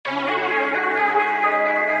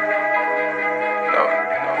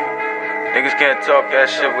Niggas can't talk that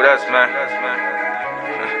shit with us, man.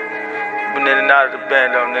 Been in and out of the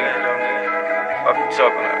band, though, nigga. Fuck you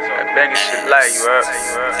talking about? That banging shit like you heard.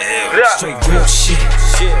 Straight real shit.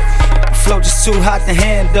 Flow just too hot to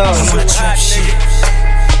handle. I'm on that trap shit.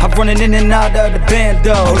 I'm running in and out of the band,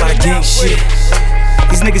 though. Whole lot of gang shit.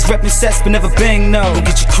 These niggas reppin' sets but never bang, no. Don't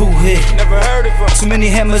get your crew hit. Never heard of them. Too many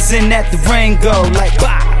hammers in that the rain go. Like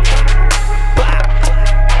bah, bah.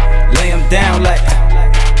 Lay 'em down like bah.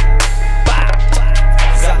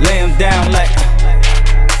 Lay 'em down like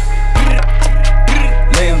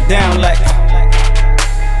lay 'em down like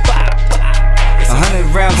 100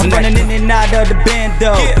 rounds. I'm running in and out of the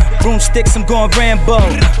bando. Broomsticks, I'm going Rambo.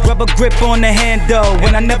 Rubber grip on the handle.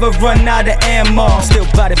 When I never run out of ammo. Still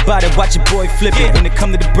body, watch your boy flip it. When it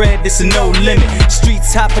come to the bread, this is no limit.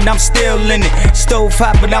 Streets hot, but I'm still in it. Stove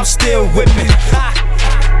hot, but I'm still whipping.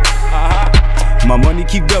 My money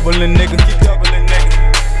keep doubling, nigga.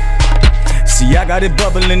 See, I got it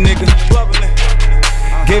bubbling, nigga.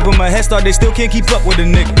 Gave them a head start, they still can't keep up with a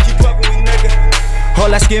nigga. All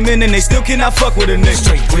that skimming and they still cannot fuck with a nigga.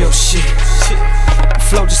 Straight real shit.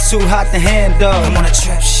 Flow just too hot to handle. I'm on that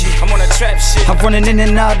trap shit. I'm running in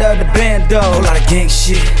and out of the bando. Whole lot of gang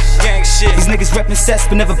shit. These niggas reppin' sets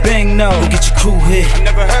but never bang, no. Don't get your crew hit. I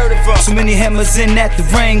never heard of them. Too many hammers in that the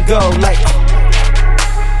rain go. Like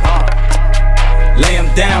lay 'em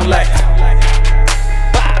down like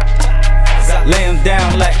lay 'em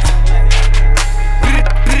down like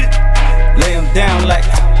lay 'em down like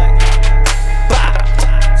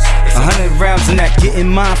 100 rounds in that, getting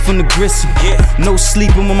mine from the gristle. No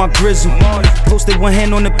sleeping with my grizzle. Posted one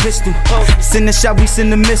hand on the pistol. Send a shot, we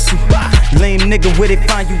send a missile. Lame nigga, where they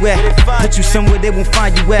find you at? Put you somewhere they won't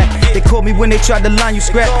find you at. They called me when they tried to line you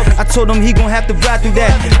scrap. I told them he gon' have to ride through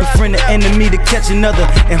that. Befriend the enemy to catch another.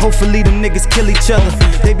 And hopefully them niggas kill each other.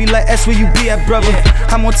 They be like, that's where you be at, brother.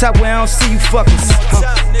 I'm on top where I don't see you fuckers.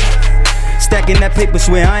 Stacking that paper,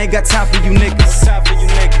 swear I ain't got time for you niggas.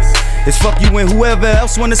 It's fuck you and whoever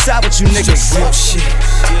else wanna side with you niggas. Real shit.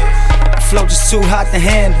 Flow just too hot to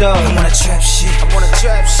handle. I'm on that trap shit.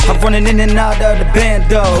 I'm running in and out of the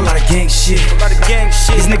bando. Whole lot of gang shit.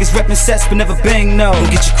 These niggas reppin' sets but never bang, no. Don't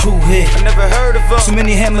get your crew hit. I never heard of them. Too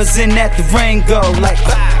many hammers in that the rain go. Like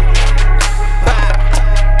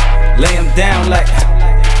lay 'em down like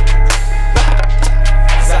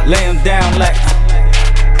lay 'em down like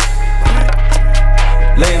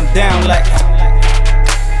lay 'em down like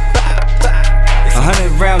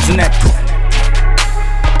 100 rounds in that.